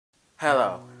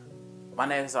Hello, my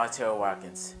name is Arturio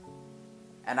Watkins,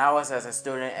 and I was as a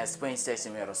student at Spring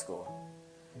Station Middle School.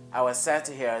 I was sad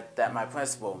to hear that my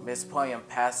principal, Ms. Pulliam,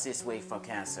 passed this week from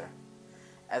cancer.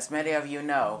 As many of you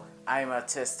know, I am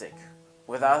autistic.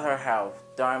 Without her help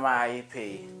during my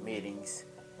IEP meetings,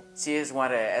 she is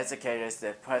one of the educators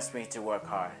that pushed me to work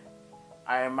hard.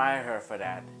 I admire her for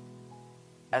that.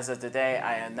 As of today,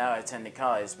 I am now attending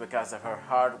college because of her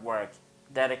hard work,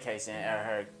 dedication, and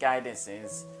her guidance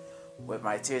with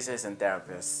my teachers and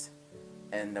therapists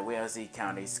in the Williamson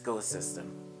County school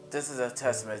system. This is a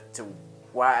testament to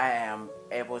why I am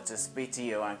able to speak to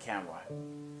you on camera.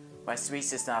 My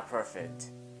speech is not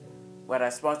perfect. When I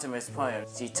spoke to Ms. Pulliam,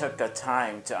 she took the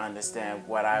time to understand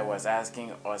what I was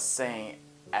asking or saying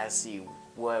as she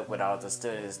would with all the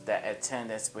students that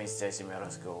attended Spring Station Middle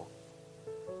School.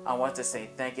 I want to say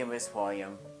thank you, Ms.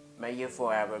 Pulliam. May you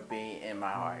forever be in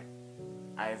my heart.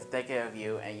 I am thinking of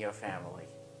you and your family.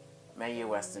 May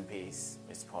you rest in peace,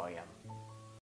 Ms. Pulliam.